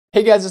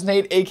Hey guys, it's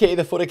Nate, aka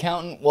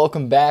TheFutAccountant.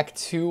 Welcome back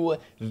to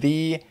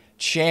the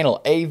channel.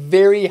 A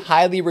very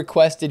highly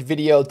requested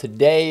video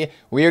today.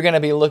 We are going to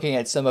be looking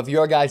at some of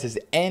your guys'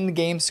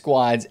 endgame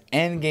squads,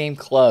 endgame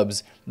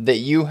clubs that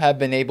you have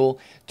been able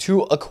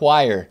to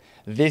acquire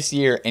this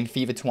year in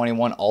FIFA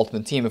 21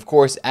 Ultimate Team. Of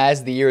course,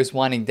 as the year is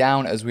winding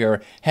down, as we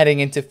are heading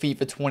into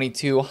FIFA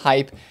 22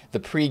 hype, the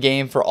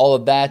pre-game for all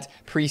of that,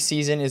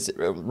 preseason is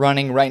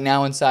running right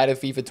now inside of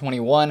FIFA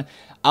 21.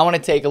 I want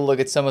to take a look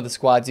at some of the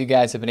squads you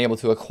guys have been able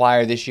to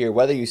acquire this year,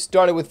 whether you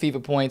started with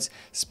FIFA points,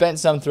 spent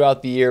some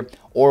throughout the year,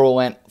 or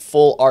went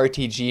full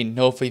RTG,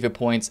 no FIFA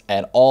points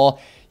at all.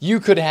 You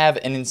could have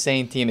an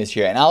insane team this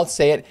year, and I'll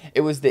say it,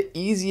 it was the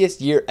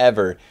easiest year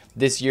ever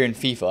this year in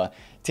FIFA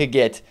to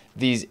get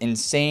these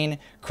insane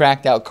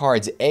cracked out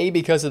cards. A,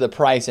 because of the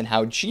price and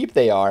how cheap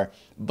they are,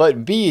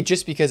 but B,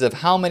 just because of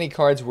how many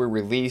cards were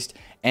released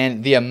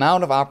and the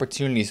amount of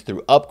opportunities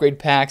through upgrade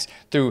packs,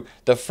 through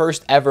the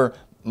first ever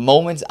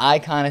Moments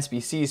Icon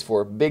SBCs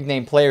for big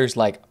name players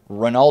like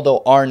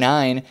Ronaldo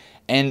R9,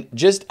 and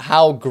just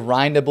how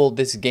grindable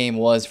this game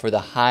was for the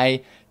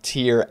high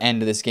tier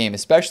end of this game,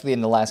 especially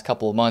in the last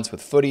couple of months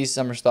with Footies,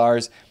 Summer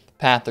Stars,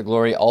 Path to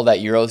Glory, all that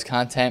Euros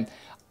content.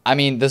 I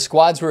mean, the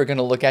squads we're going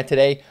to look at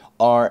today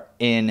are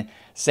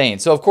insane.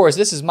 So, of course,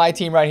 this is my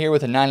team right here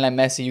with a 99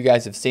 Messi. You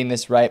guys have seen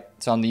this, right?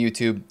 It's on the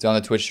YouTube. It's on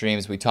the Twitch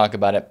streams. We talk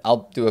about it.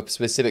 I'll do a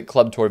specific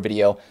club tour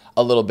video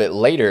a little bit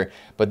later,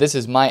 but this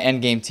is my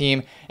endgame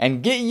team.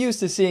 And get used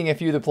to seeing a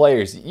few of the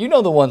players. You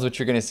know the ones which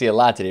you're going to see a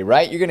lot today,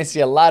 right? You're going to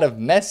see a lot of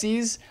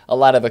Messis, a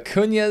lot of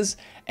Acuñas,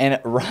 and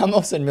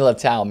Ramos and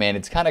Militao, man.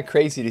 It's kind of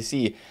crazy to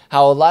see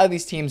how a lot of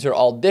these teams are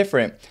all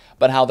different,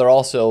 but how they're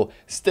also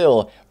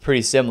still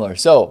pretty similar.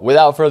 So,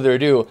 without further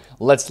ado,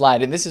 let's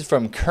slide in. This is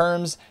from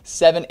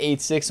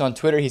Kerms786 on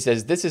Twitter. He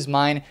says, "This is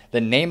mine. The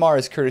Neymar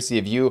is courtesy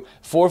of you.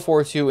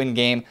 442 in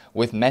game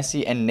with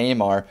Messi and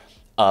Neymar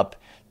up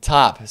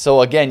top."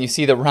 So again, you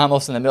see the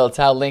Ramos and the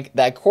Militao link.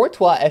 That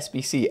Courtois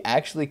SBC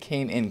actually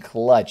came in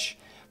clutch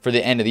for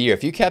the end of the year.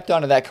 If you kept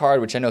on to that card,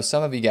 which I know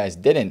some of you guys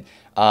didn't,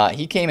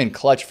 he came in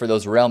clutch for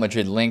those Real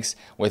Madrid links,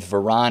 with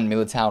Varane,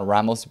 Militao, and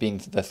Ramos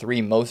being the three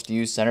most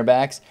used center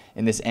backs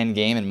in this end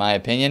game, in my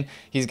opinion.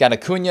 He's got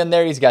Acuña in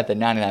there. He's got the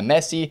 99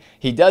 Messi.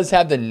 He does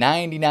have the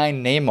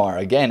 99 Neymar.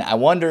 Again, I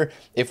wonder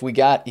if we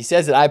got, he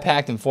says that I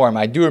packed him for him.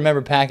 I do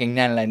remember packing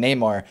 99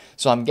 Neymar,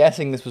 so I'm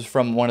guessing this was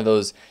from one of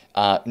those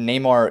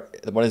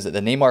Neymar, what is it, the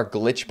Neymar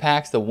glitch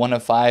packs, the 1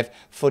 of 5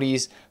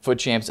 Footies, Foot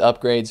Champs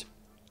upgrades.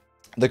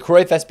 The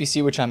Cruyff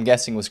SBC, which I'm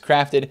guessing was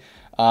crafted,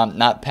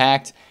 not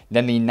packed.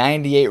 Then the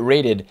 98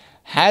 rated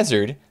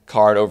Hazard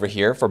card over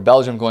here for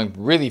Belgium, going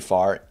really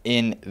far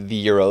in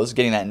the Euros,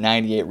 getting that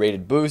 98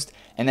 rated boost.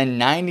 And then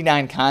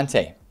 99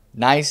 Conte.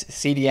 Nice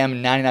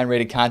CDM 99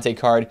 rated Conte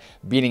card,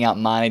 beating out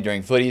Mane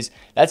during Footies.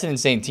 That's an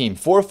insane team.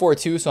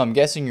 4-4-2, so I'm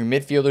guessing your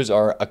midfielders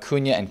are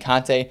Acuña and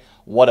Conte.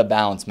 What a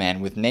balance, man.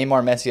 With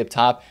Neymar, Messi up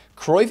top.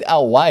 Cruyff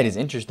out wide is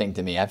interesting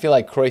to me. I feel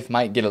like Cruyff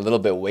might get a little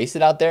bit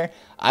wasted out there.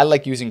 I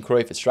like using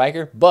Cruyff as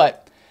striker,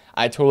 but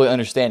I totally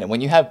understand it.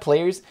 When you have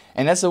players,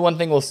 and that's the one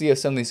thing we'll see of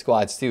some of these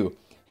squads too,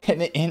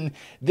 in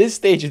this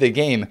stage of the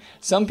game,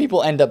 some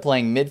people end up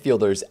playing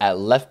midfielders at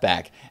left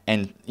back,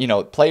 and you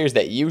know, players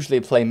that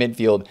usually play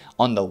midfield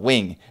on the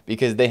wing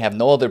because they have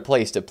no other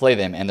place to play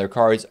them, and their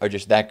cards are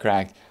just that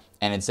cracked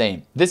and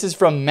insane. This is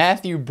from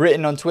Matthew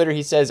Britton on Twitter.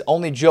 He says,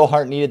 "Only Joe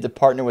Hart needed to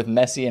partner with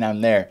Messi, and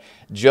I'm there."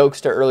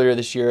 Jokester earlier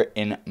this year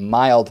in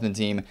my Ultimate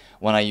Team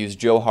when I used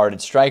Joe Hart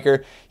at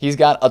striker. He's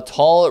got a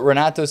tall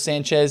Renato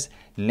Sanchez,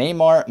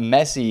 Neymar,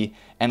 Messi,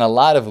 and a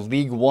lot of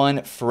League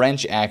One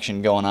French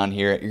action going on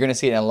here. You're going to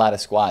see it in a lot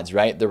of squads,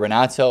 right? The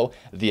Renato,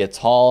 the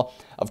Atal.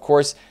 Of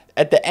course,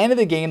 at the end of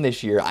the game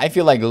this year, I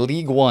feel like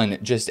League One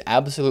just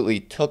absolutely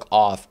took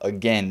off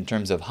again in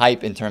terms of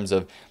hype, in terms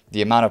of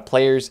the amount of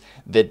players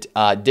that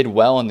did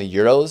well in the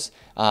Euros,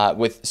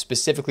 with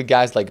specifically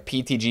guys like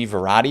PTG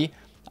Verratti.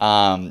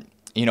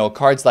 You know,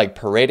 cards like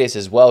Paredes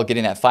as well,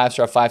 getting that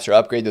 5-star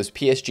upgrade, those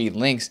PSG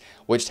links,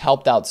 which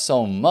helped out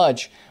so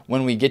much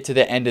when we get to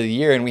the end of the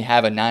year and we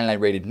have a 99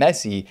 rated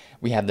Messi.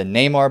 We have the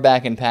Neymar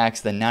back in packs,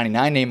 the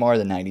 99 Neymar,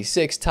 the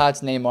 96 Tots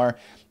Neymar,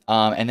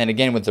 and then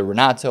again with the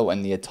Renato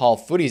and the Atal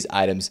Footies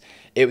items.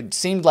 It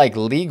seemed like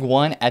League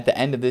One at the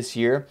end of this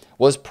year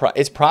was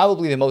it's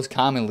probably the most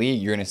common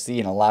league you're going to see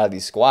in a lot of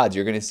these squads.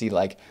 You're going to see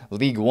like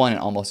League One in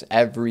almost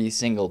every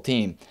single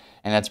team,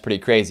 and that's pretty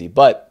crazy.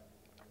 But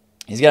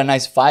he's got a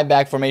nice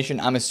 5-back formation.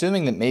 I'm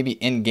assuming that maybe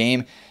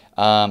in-game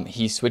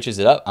he switches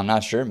it up. I'm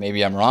not sure.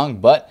 Maybe I'm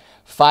wrong. But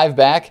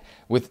 5-back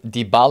with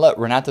Dybala,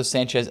 Renato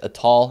Sanchez,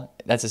 Atal.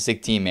 That's a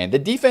sick team, man. The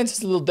defense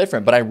is a little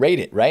different, but I rate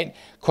it, right?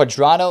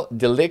 Cuadrado,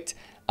 De Ligt,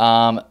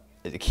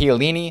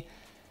 Chiellini,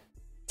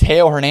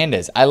 Theo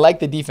Hernandez. I like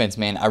the defense,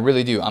 man. I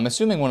really do. I'm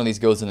assuming one of these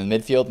goes in the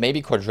midfield.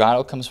 Maybe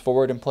Cuadrado comes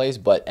forward and plays.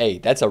 But, hey,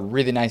 that's a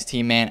really nice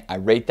team, man. I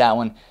rate that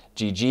one.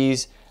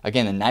 GG's.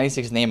 Again, the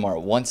 96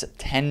 Neymar, once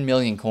 10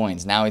 million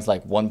coins. Now he's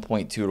like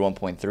 1.2 to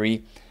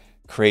 1.3.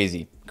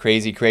 Crazy,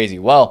 crazy, crazy.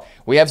 Well,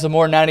 we have some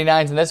more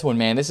 99s in this one,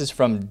 man. This is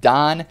from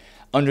Don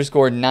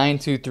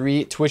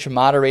 _923, Twitch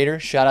moderator.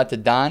 Shout out to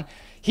Don.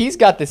 He's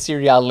got the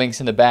Serie A links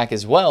in the back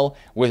as well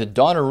with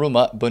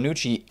Donnarumma,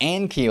 Bonucci,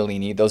 and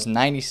Chiellini, those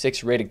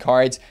 96 rated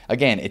cards.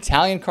 Again,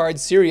 Italian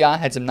cards. Serie A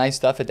had some nice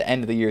stuff at the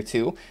end of the year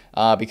too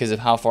because of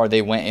how far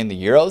they went in the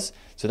Euros.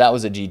 So that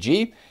was a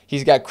GG.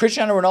 He's got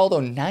Cristiano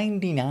Ronaldo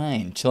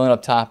 99 chilling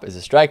up top as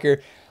a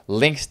striker.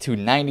 Links to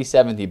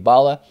 97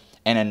 Dybala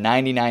and a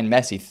 99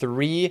 Messi.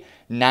 3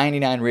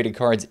 99 rated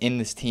cards in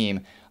this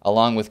team,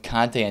 along with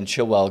Conte and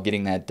Chilwell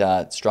getting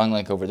that strong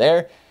link over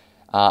there.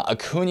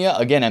 Acuna,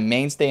 again, a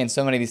mainstay in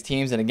so many of these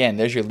teams. And again,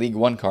 there's your League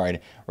One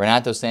card.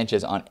 Renato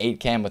Sanchez on 8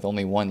 cam with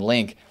only 1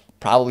 link.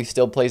 Probably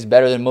still plays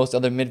better than most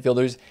other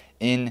midfielders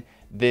in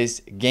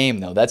this game,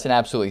 though. That's an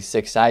absolutely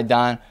sick side,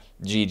 Don.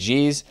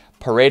 GG's.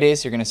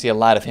 Paredes, you're going to see a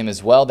lot of him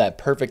as well. That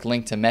perfect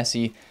link to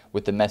Messi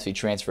with the Messi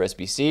transfer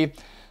SBC.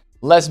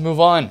 Let's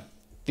move on.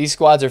 These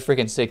squads are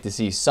freaking sick to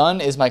see.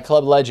 Son is my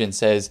club legend,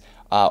 says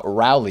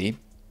Rowley.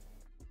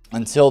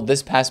 Until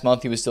this past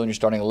month, he was still in your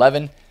starting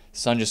 11.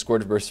 Son just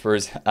scored for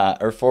Spurs,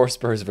 or for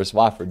Spurs versus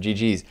Watford.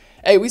 GG's.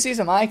 Hey, we see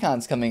some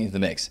icons coming into the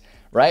mix,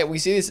 right? We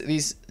see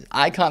these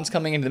icons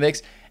coming into the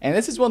mix, and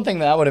this is one thing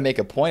that I want to make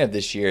a point of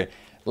this year.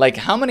 Like,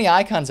 how many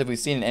icons have we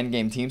seen in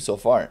endgame teams so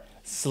far?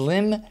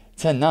 Slim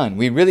to none.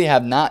 We really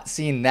have not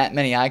seen that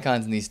many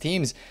icons in these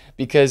teams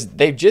because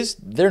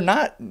they're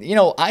not,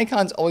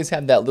 icons always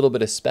have that little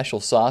bit of special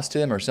sauce to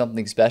them or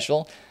something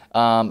special.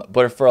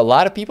 But for a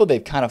lot of people,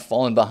 they've kind of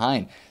fallen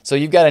behind. So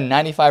you've got a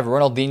 95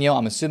 Ronaldinho,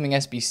 I'm assuming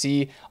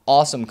SBC,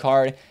 awesome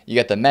card. You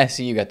got the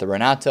Messi, you got the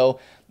Renato.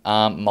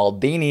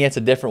 Maldini, it's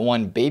a different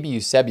one. Baby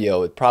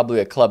Eusebio, probably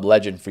a club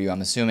legend for you,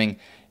 I'm assuming.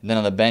 And then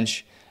on the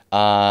bench,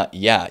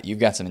 yeah, you've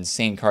got some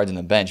insane cards on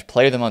the bench.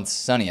 Player of the Month,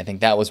 Sonny. I think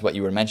that was what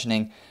you were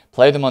mentioning.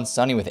 Player of the Month,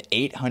 Sonny, with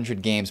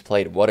 800 games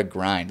played. What a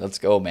grind. Let's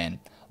go, man.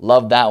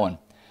 Love that one.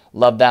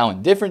 Love that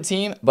one. Different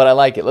team, but I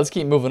like it. Let's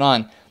keep moving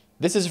on.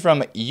 This is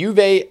from Juve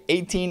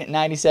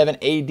 1897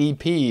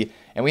 ADP,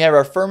 and we have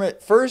our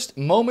first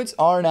Moments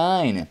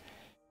R9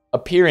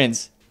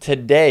 appearance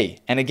today.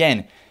 And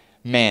again,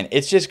 man,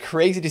 it's just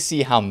crazy to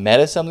see how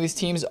meta some of these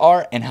teams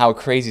are and how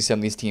crazy some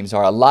of these teams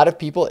are. A lot of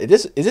people,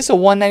 is this a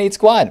 198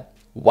 squad?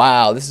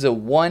 Wow, this is a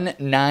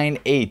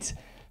 198.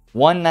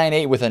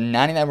 198 with a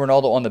 99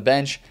 Ronaldo on the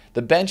bench.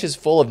 The bench is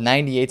full of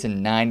 98s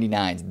and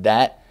 99s.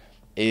 That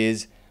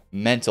is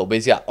mental. But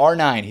he's got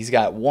R9. He's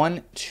got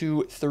 1,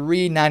 2,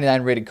 3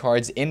 99 rated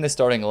cards in the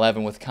starting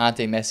 11 with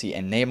Conte, Messi,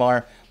 and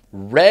Neymar.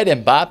 Red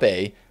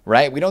Mbappe,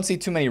 right? We don't see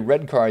too many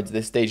red cards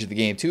this stage of the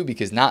game too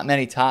because not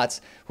many tots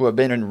who have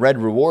been in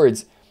red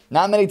rewards,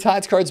 not many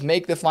tots cards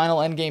make the final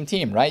endgame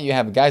team, right? You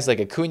have guys like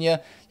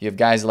Acuna. You have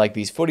guys like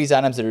these footies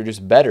items that are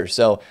just better.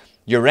 So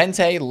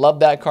Llorente, love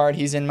that card.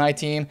 He's in my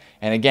team.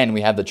 And again,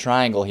 we have the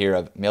triangle here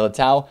of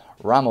Militao,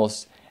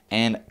 Ramos,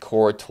 and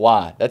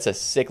Courtois. That's a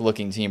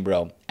sick-looking team,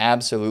 bro.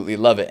 Absolutely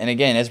love it. And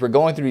again, as we're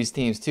going through these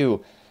teams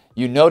too,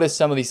 you notice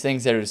some of these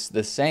things that are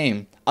the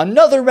same.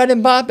 Another Red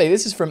Mbappe.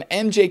 This is from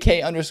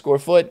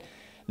MJK_foot.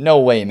 No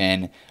way,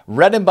 man.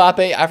 Red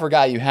Mbappe, I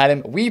forgot you had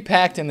him. We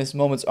packed in this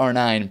Moments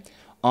R9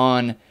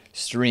 on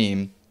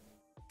stream.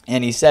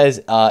 And he says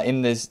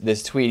in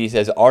this tweet, he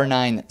says,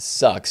 R9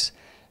 sucks.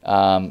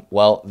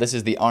 Well, this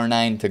is the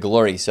R9 to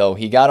glory. So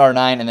he got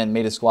R9 and then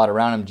made a squad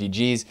around him.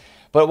 GG's.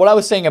 But what I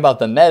was saying about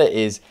the meta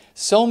is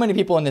so many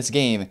people in this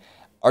game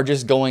are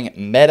just going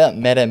meta,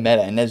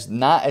 and there's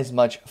not as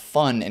much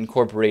fun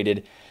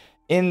incorporated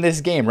in this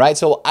game, right?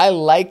 So I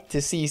like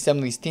to see some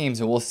of these teams,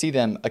 and we'll see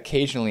them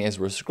occasionally as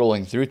we're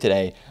scrolling through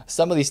today,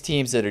 some of these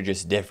teams that are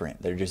just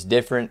different. They're just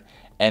different,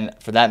 and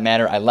for that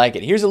matter, I like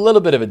it. Here's a little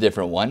bit of a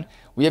different one.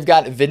 We have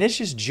got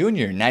Vinicius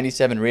Jr.,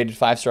 97 rated,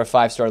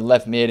 5-star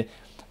left mid,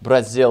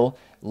 Brazil.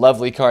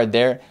 Lovely card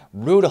there.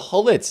 Ruud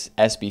Hullitz,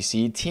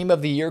 SBC, Team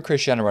of the Year,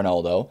 Cristiano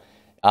Ronaldo.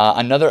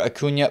 Another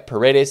Acuna,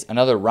 Paredes,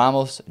 another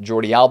Ramos,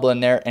 Jordi Alba in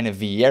there, and a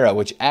Vieira,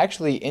 which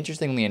actually,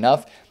 interestingly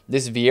enough,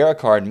 this Vieira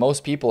card,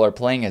 most people are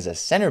playing as a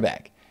center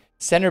back.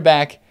 Center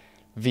back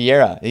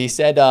Vieira. He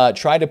said,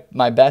 tried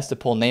my best to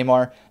pull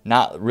Neymar.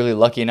 Not really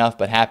lucky enough,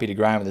 but happy to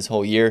grind with this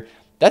whole year.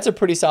 That's a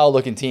pretty solid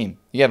looking team.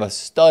 You have a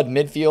stud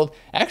midfield.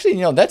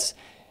 Actually,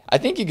 I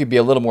think you could be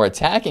a little more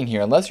attacking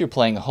here, unless you're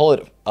playing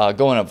Hullet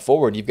going up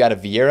forward. You've got a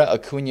Vieira,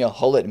 Acuna,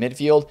 Hullet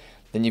midfield.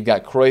 Then you've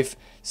got Cruyff,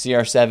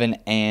 CR7,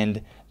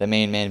 and the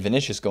main man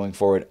Vinicius going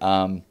forward.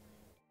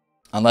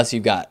 Unless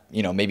you've got,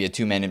 maybe a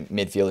two-man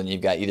midfield and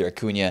you've got either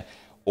Acuna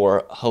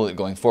or Hullet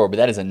going forward. But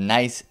that is a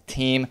nice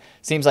team.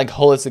 Seems like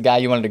Hullet's the guy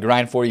you wanted to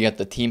grind for. You got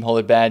the Team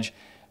Hullet badge.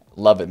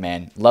 Love it,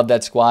 man. Love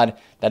that squad.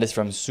 That is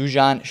from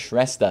Sujan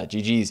Shrestha.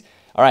 GG's.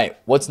 All right,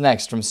 what's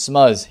next? From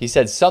Smuz. He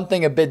said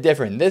something a bit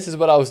different. This is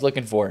what I was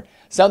looking for.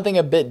 Something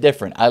a bit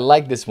different. I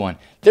like this one.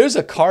 There's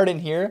a card in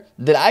here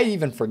that I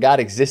even forgot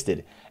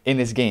existed in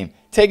this game.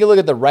 Take a look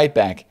at the right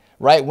back.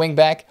 Right wing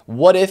back.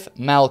 What if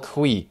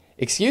Malqui?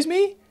 Excuse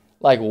me?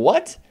 Like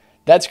what?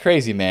 That's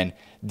crazy, man.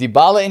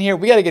 Dybala in here.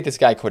 We got to get this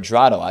guy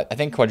Quadrado. I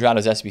think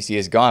Quadrado's SBC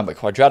is gone, but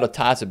Quadrado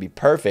Tots would be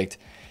perfect.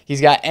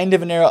 He's got end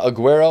of an era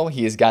Aguero.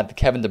 He has got the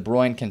Kevin De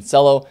Bruyne,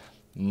 Cancelo.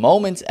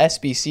 Moments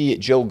SBC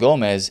Joe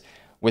Gomez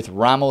with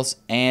Ramos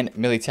and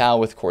Militao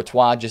with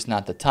Courtois, just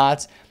not the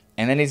Tots.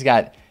 And then he's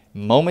got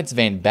Moments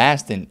Van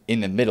Basten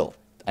in the middle.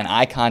 An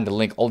icon to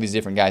link all these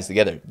different guys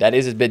together. That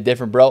is a bit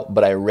different, bro,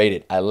 but I rate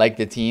it. I like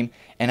the team,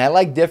 and I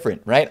like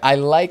different, right? I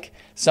like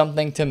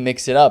something to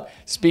mix it up.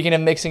 Speaking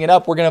of mixing it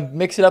up, we're going to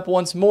mix it up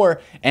once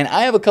more, and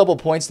I have a couple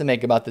points to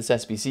make about this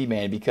SBC,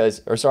 man,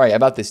 because, or sorry,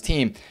 about this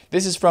team.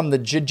 This is from the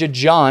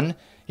John.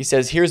 He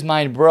says, here's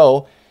mine,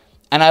 bro.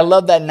 And I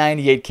love that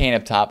 98 Kane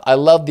up top. I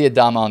love the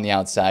Adama on the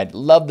outside.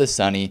 Love the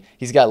Sonny.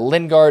 He's got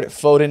Lingard,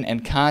 Foden,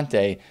 and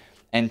Conte,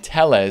 and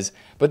Tellez.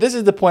 But this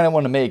is the point I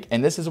want to make,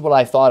 and this is what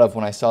I thought of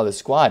when I saw the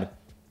squad.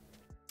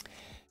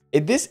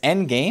 In this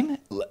end game,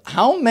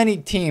 how many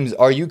teams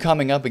are you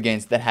coming up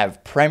against that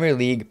have Premier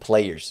League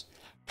players?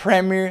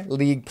 Premier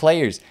League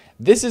players.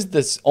 This is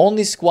the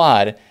only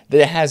squad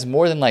that has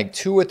more than like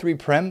 2 or 3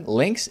 Prem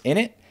links in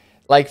it,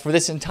 like for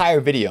this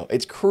entire video.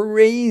 It's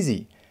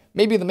crazy.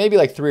 Maybe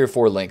like 3 or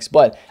 4 links.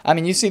 But, I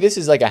mean, you see this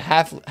is like a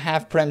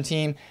half Prem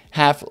team,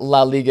 half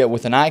La Liga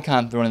with an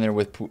icon thrown in there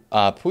with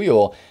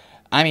Puyol.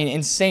 I mean,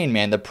 insane,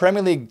 man. The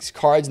Premier League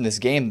cards in this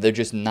game, they're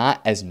just not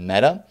as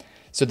meta.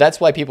 So that's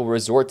why people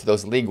resort to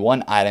those League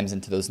One items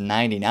and to those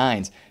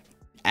 99s.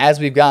 As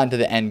we've gotten to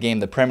the end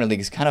game, the Premier League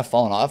has kind of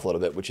fallen off a little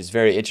bit, which is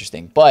very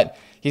interesting. But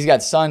he's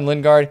got Son,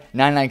 Lingard,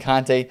 99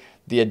 Conte.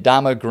 The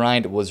Adama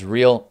grind was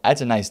real.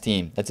 That's a nice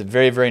team. That's a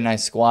very, very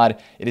nice squad.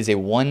 It is a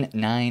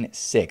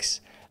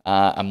 196.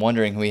 I'm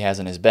wondering who he has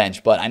on his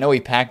bench. But I know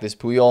he packed this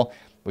Puyol,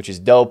 which is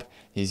dope.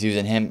 He's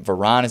using him.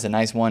 Varane is a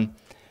nice one.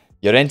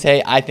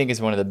 Llorente, I think, is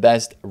one of the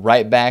best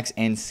right backs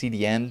and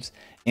CDMs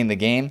in the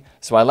game.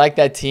 So I like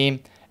that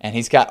team. And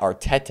he's got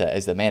Arteta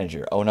as the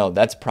manager. Oh, no,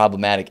 that's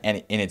problematic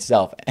in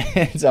itself,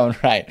 in its own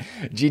right.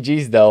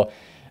 GG's, though.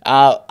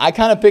 I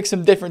kind of picked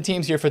some different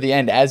teams here for the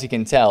end, as you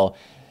can tell.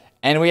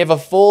 And we have a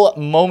full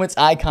Moments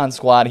Icon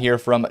squad here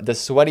from the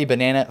Sweaty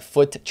Banana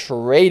Foot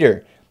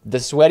Trader. The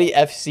Sweaty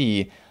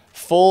FC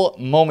full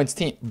Moments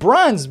team.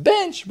 Bronze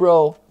bench,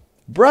 bro.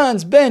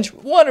 Bronze bench.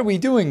 What are we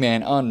doing,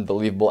 man?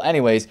 Unbelievable.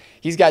 Anyways,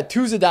 he's got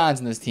 2 Zidans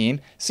in this team.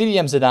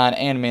 CDM Zidane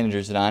and Manager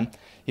Zidane.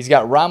 He's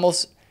got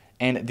Ramos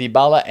and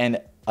Dybala and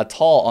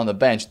Atal on the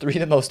bench. 3 of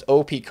the most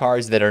OP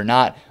cards that are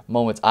not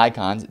Moments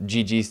Icons.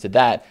 GG's to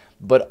that.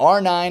 But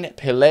R9,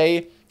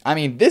 Pelé. I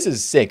mean, this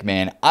is sick,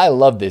 man. I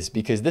love this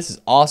because this is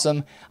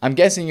awesome. I'm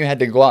guessing you had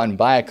to go out and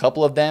buy a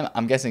couple of them.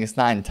 I'm guessing it's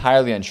not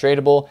entirely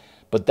untradeable,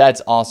 but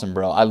that's awesome,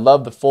 bro. I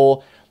love the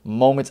full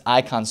Moments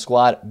Icon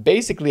squad.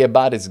 Basically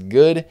about as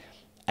good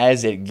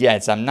as it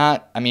gets. I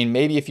mean,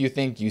 maybe if you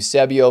think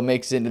Eusebio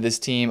makes it into this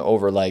team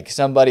over like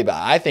somebody, but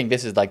I think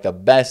this is like the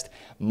best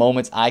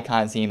Moments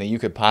Icon team that you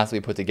could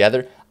possibly put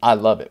together. I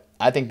love it.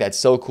 I think that's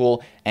so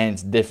cool and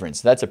it's different.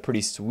 So that's a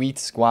pretty sweet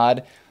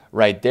squad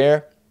right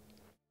there.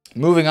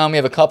 Moving on, we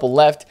have a couple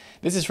left.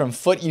 This is from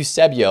Foot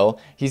Eusebio.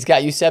 He's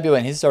got Eusebio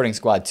in his starting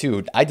squad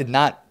too. I did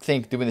not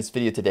think doing this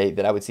video today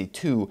that I would see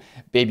 2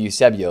 baby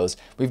Eusebios.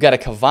 We've got a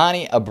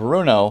Cavani, a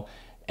Bruno,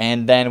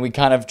 and then we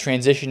kind of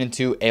transition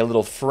into a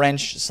little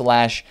French /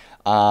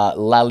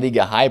 La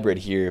Liga hybrid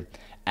here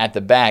at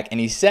the back. And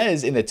he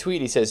says in the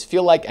tweet, he says,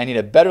 feel like I need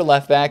a better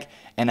left back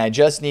and I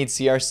just need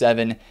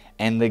CR7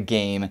 and the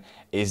game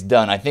is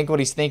done. I think what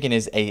he's thinking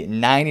is a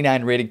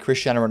 99 rated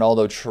Cristiano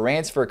Ronaldo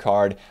transfer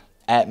card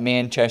at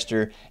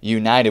Manchester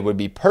United would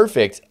be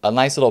perfect. A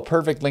nice little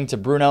perfect link to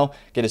Bruno,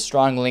 get a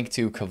strong link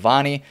to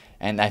Cavani,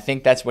 and I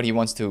think that's what he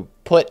wants to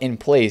put in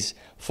place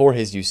for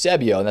his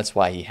Eusebio, and that's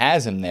why he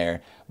has him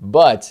there.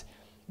 But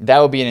that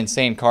would be an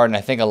insane card, and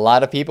I think a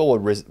lot of people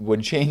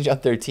would change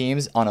up their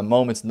teams on a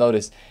moment's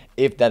notice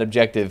if that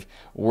objective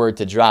were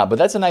to drop. But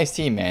that's a nice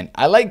team, man.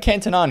 I like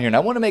Cantona here, and I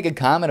want to make a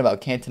comment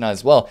about Cantona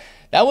as well.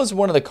 That was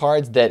one of the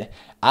cards that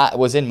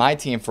was in my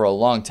team for a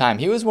long time.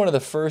 He was one of the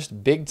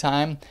first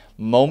big-time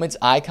Moments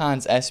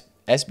Icons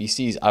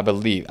SBCs, I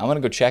believe. I'm going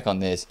to go check on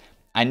this.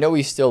 I know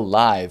he's still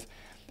live,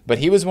 but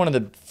he was one of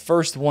the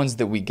first ones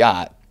that we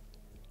got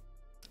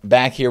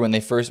back here when we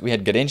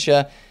had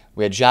Garrincha,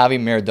 we had Xavi,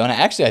 Maradona.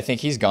 Actually, I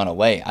think he's gone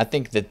away. I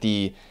think that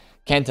the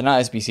Cantona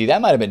SBC, that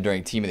might have been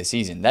during Team of the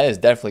Season. That has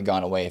definitely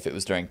gone away if it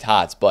was during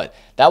TOTS. But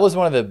that was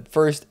one of the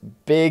first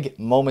big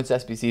Moments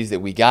SBCs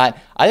that we got.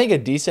 I think a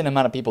decent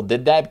amount of people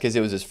did that because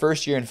it was his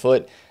first year in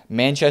Foot.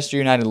 Manchester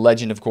United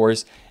legend, of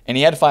course. And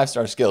he had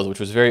 5-star skills, which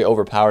was very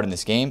overpowered in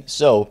this game.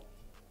 So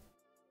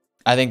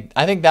I think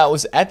that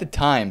was, at the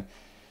time,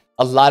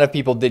 a lot of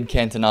people did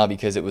Cantona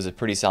because it was a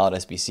pretty solid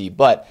SBC.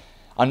 But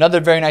another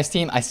very nice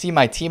team. I see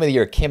my Team of the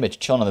Year Kimmich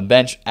chilling on the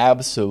bench.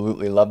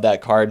 Absolutely love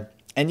that card.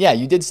 And yeah,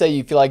 you did say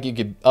you feel like you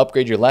could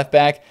upgrade your left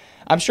back.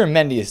 I'm sure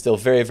Mendy is still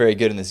very, very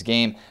good in this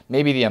game.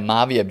 Maybe the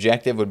Amavi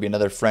objective would be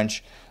another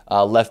French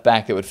left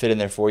back that would fit in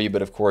there for you.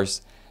 But of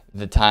course,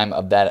 the time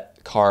of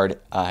that card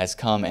has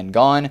come and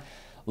gone.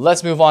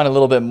 Let's move on a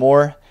little bit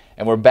more.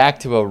 And we're back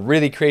to a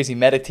really crazy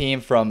meta team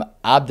from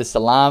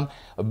Abdesalam.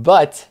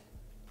 But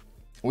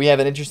we have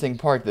an interesting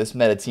part to this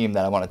meta team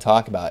that I want to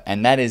talk about.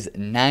 And that is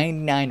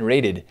 99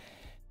 rated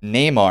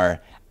Neymar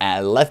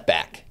at left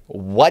back.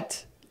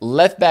 What?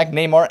 left back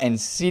Neymar, and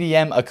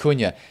CDM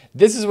Acuna.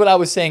 This is what I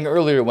was saying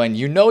earlier, when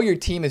you know your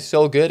team is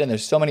so good and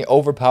there's so many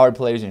overpowered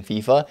players in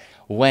FIFA,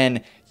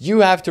 when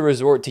you have to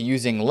resort to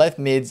using left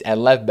mids at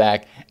left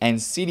back and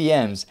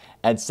CDMs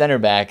at center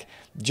back,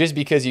 just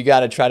because you got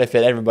to try to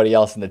fit everybody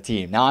else in the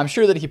team. Now, I'm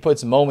sure that he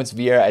puts Moments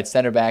Vieira at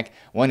center back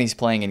when he's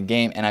playing in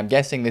game, and I'm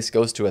guessing this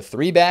goes to a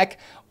 3-back,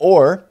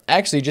 or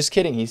actually, just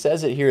kidding, he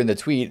says it here in the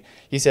tweet.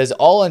 He says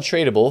all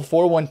untradeable,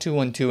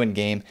 4-1-2-1-2 in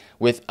game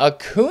with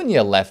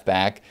Acuna left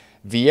back,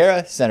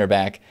 Vieira center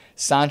back,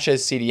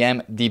 Sanchez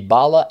CDM,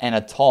 Dybala, and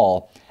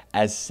Atal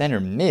as center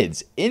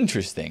mids.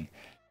 Interesting.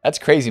 That's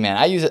crazy, man.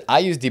 I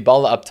use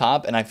Dybala up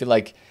top, and I feel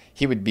like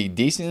he would be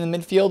decent in the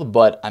midfield,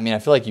 but I mean, I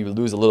feel like you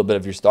lose a little bit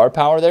of your star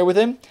power there with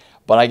him,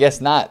 but I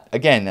guess not.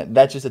 Again,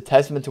 that's just a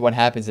testament to what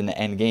happens in the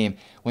end game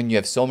when you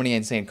have so many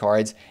insane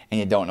cards and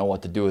you don't know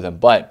what to do with them.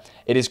 But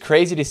it is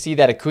crazy to see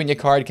that Acuna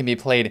card can be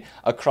played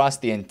across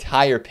the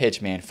entire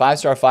pitch, man.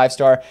 5-star,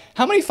 5-star.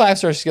 How many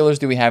 5-star skillers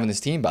do we have in this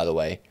team, by the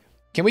way?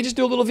 Can we just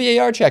do a little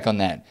VAR check on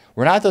that?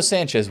 Renato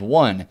Sanchez,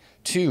 1,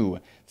 2,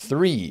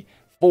 3,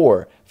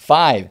 4,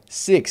 5,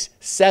 6,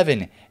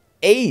 7,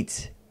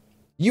 8.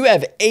 You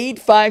have 8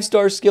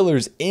 5-star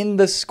skillers in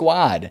the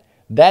squad.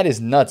 That is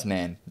nuts,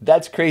 man.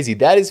 That's crazy.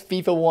 That is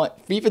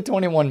FIFA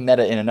 21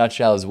 meta in a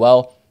nutshell as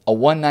well. A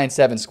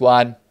 197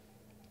 squad.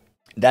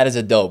 That is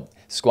a dope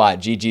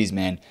squad. GG's,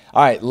 man.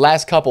 All right,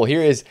 last couple.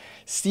 Here is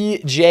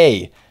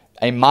CJ,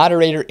 a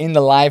moderator in the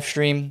live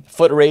stream.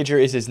 Foot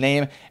Rager is his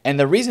name. And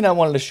the reason I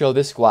wanted to show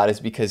this squad is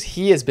because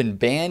he has been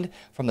banned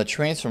from the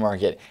transfer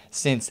market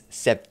since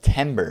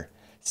September.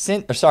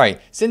 Since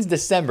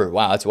December.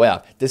 Wow, that's way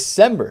off.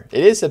 December.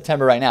 It is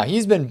September right now.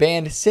 He's been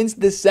banned since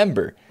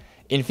December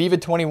in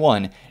FIFA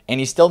 21, and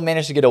he still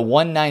managed to get a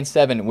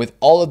 197 with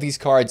all of these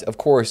cards, of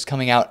course,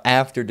 coming out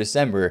after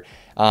December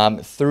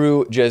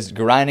through just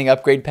grinding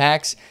upgrade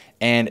packs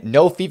and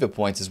no FIFA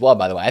points as well,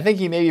 by the way. I think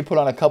he maybe put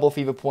on a couple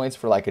FIFA points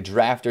for like a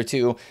draft or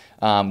two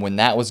when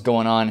that was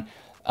going on.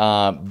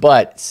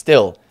 But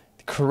still,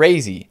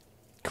 crazy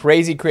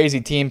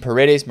team.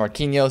 Paredes,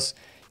 Marquinhos.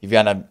 You've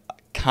got a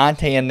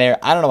Conte in there.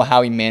 I don't know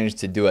how he managed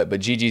to do it, but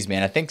GG's,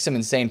 man. I think some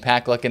insane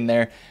pack luck in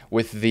there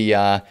with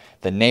the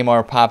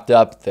Neymar popped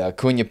up, the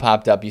Acuna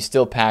popped up. You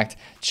still packed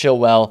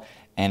Chilwell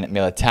and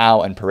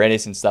Militao and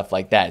Paredes and stuff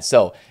like that.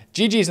 So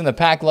GG's in the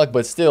pack luck,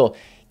 but still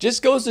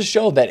just goes to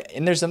show that.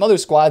 And there's some other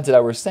squads that I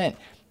was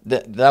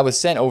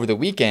sent over the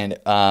weekend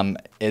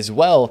as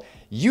well.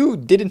 You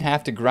didn't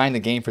have to grind the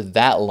game for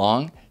that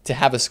long to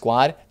have a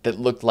squad that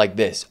looked like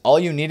this.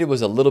 All you needed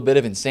was a little bit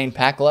of insane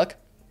pack luck,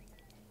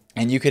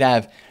 and you could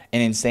have an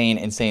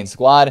insane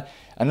squad.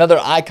 Another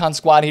icon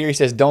squad here. He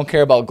says, don't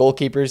care about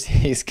goalkeepers.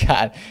 He's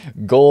got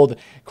gold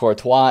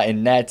Courtois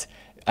in net.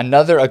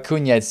 Another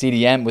Acuna at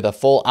CDM with a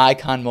full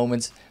icon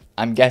moments.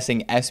 I'm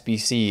guessing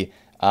SBC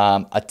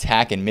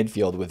attack in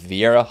midfield with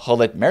Vieira,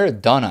 Hullet,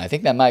 Maradona. I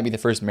think that might be the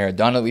first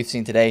Maradona we've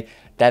seen today.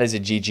 That is a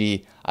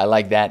GG. I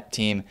like that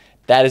team.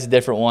 That is a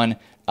different one.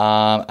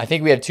 I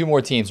think we have 2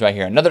 more teams right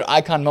here. Another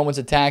icon moments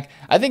attack.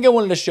 I think I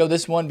wanted to show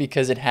this one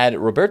because it had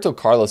Roberto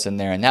Carlos in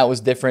there, and that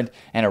was different,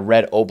 and a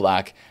red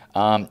Oblak.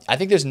 I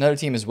think there's another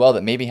team as well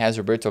that maybe has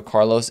Roberto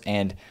Carlos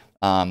and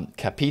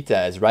Capita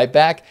as right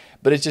back,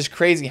 but it's just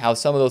crazy how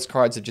some of those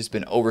cards have just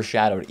been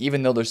overshadowed,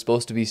 even though they're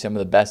supposed to be some of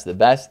the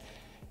best,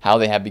 how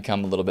they have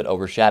become a little bit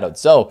overshadowed.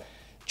 So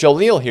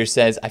Joleel here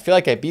says, I feel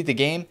like I beat the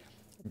game.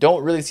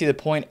 Don't really see the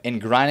point in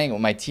grinding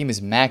when my team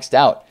is maxed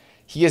out.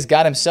 He has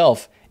got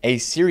himself a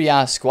Serie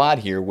A squad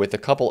here with a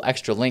couple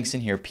extra links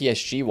in here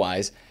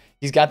PSG-wise.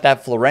 He's got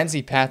that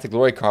Florenzi Path to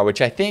Glory card,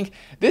 which I think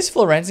this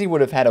Florenzi would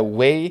have had a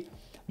way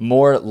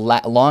more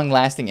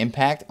long-lasting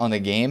impact on the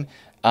game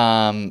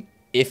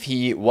if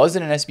he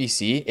wasn't an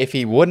SBC, if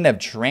he wouldn't have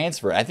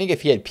transferred. I think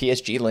if he had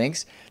PSG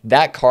links,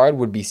 that card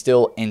would be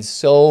still in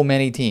so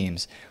many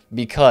teams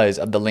because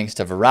of the links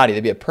to Verratti.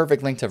 There'd be a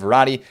perfect link to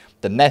Verratti,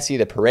 the Messi,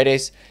 the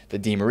Paredes, the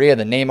Di Maria,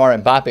 the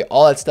Neymar, Mbappe,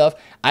 all that stuff.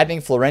 I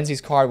think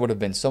Florenzi's card would have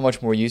been so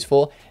much more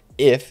useful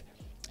if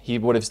he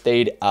would have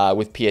stayed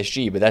with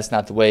PSG, but that's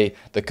not the way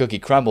the cookie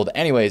crumbled.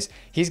 Anyways,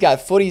 he's got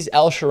Footies,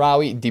 El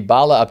Shaarawy,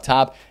 Dybala up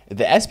top.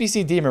 The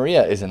SBC Di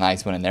Maria is a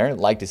nice one in there.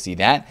 Like to see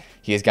that.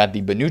 He has got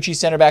the Bonucci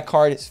center back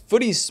card,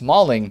 Footies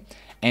Smalling,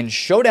 and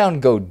Showdown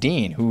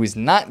Godin, who is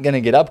not going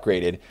to get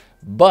upgraded,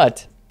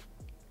 but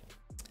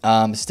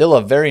still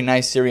a very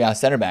nice Serie A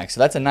center back. So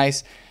that's a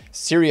nice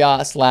Serie A /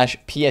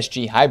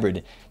 PSG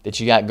hybrid that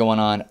you got going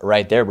on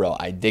right there, bro.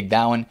 I dig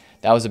that one.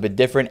 That was a bit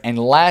different. And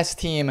last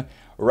team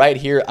right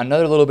here,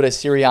 another little bit of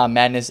Serie A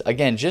madness.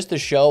 Again, just to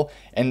show,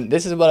 and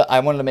this is what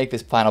I wanted to make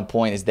this final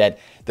point, is that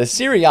the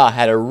Serie A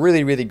had a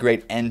really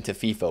great end to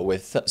FIFA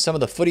with some of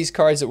the Footies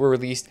cards that were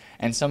released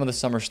and some of the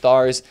Summer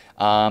Stars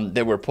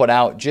that were put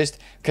out. Just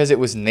because it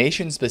was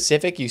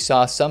nation-specific, you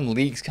saw some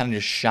leagues kind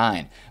of just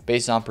shine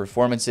based on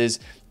performances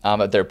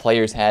that their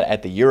players had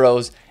at the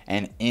Euros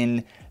and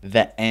in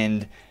the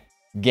end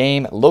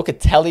game.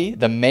 Locatelli,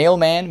 the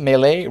mailman,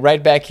 Melee,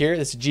 right back here.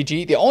 This is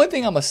GG. The only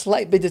thing I'm a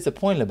slight bit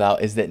disappointed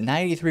about is that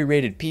 93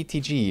 rated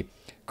PTG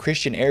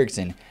Christian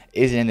Eriksen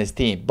isn't in this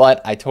team.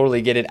 But I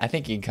totally get it. I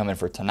think he can come in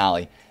for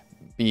Tonali.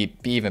 Be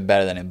even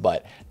better than him,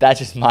 but that's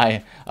just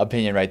my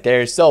opinion right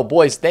there. So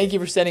boys, thank you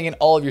for sending in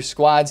all of your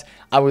squads.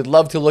 I would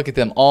love to look at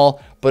them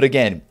all, but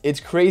again,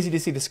 it's crazy to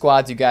see the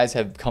squads you guys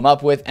have come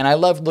up with, and I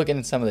love looking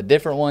at some of the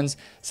different ones,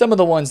 some of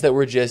the ones that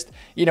were just,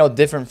 you know,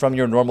 different from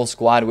your normal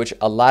squad, which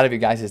a lot of you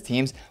guys'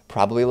 teams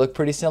probably look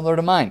pretty similar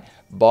to mine,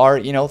 bar,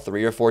 you know,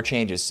 3 or 4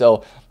 changes.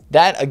 So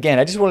that, again,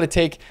 I just wanted to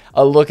take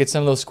a look at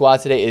some of those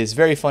squads today. It is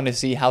very fun to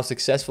see how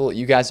successful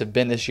you guys have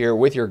been this year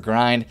with your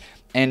grind.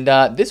 And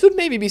this would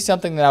maybe be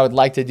something that I would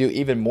like to do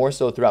even more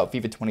so throughout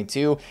FIFA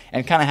 22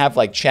 and kind of have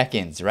like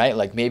check-ins, right?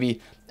 Like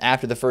maybe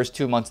after the first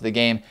 2 months of the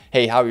game,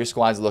 hey, how are your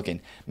squads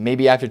looking?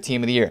 Maybe after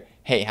Team of the Year,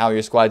 hey, how are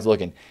your squads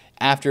looking?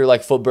 After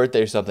like full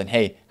birthday or something,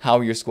 hey, how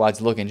are your squads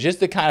looking? Just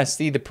to kind of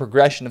see the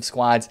progression of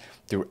squads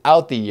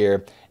throughout the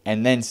year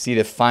and then see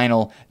the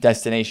final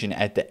destination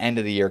at the end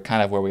of the year,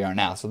 kind of where we are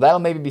now. So that'll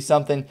maybe be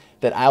something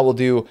that I will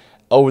do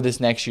over this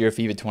next year,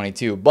 FIFA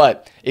 22.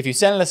 But if you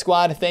send in a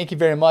squad, thank you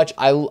very much.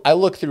 I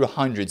looked through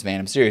hundreds, man.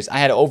 I'm serious. I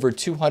had over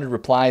 200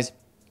 replies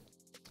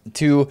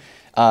to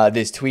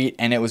this tweet,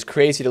 and it was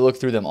crazy to look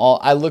through them all.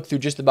 I looked through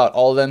just about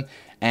all of them,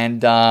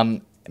 and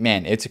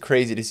man, it's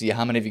crazy to see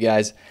how many of you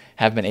guys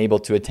have been able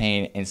to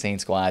attain insane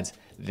squads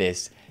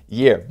this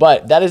year.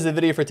 But that is the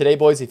video for today,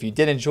 boys. If you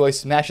did enjoy,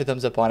 smash a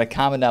thumbs up on it.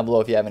 Comment down below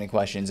if you have any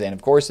questions, and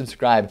of course,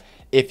 subscribe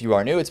if you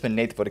are new. It's been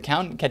Nate the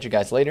FutAccountant. Catch you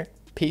guys later.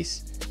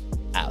 Peace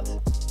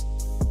out.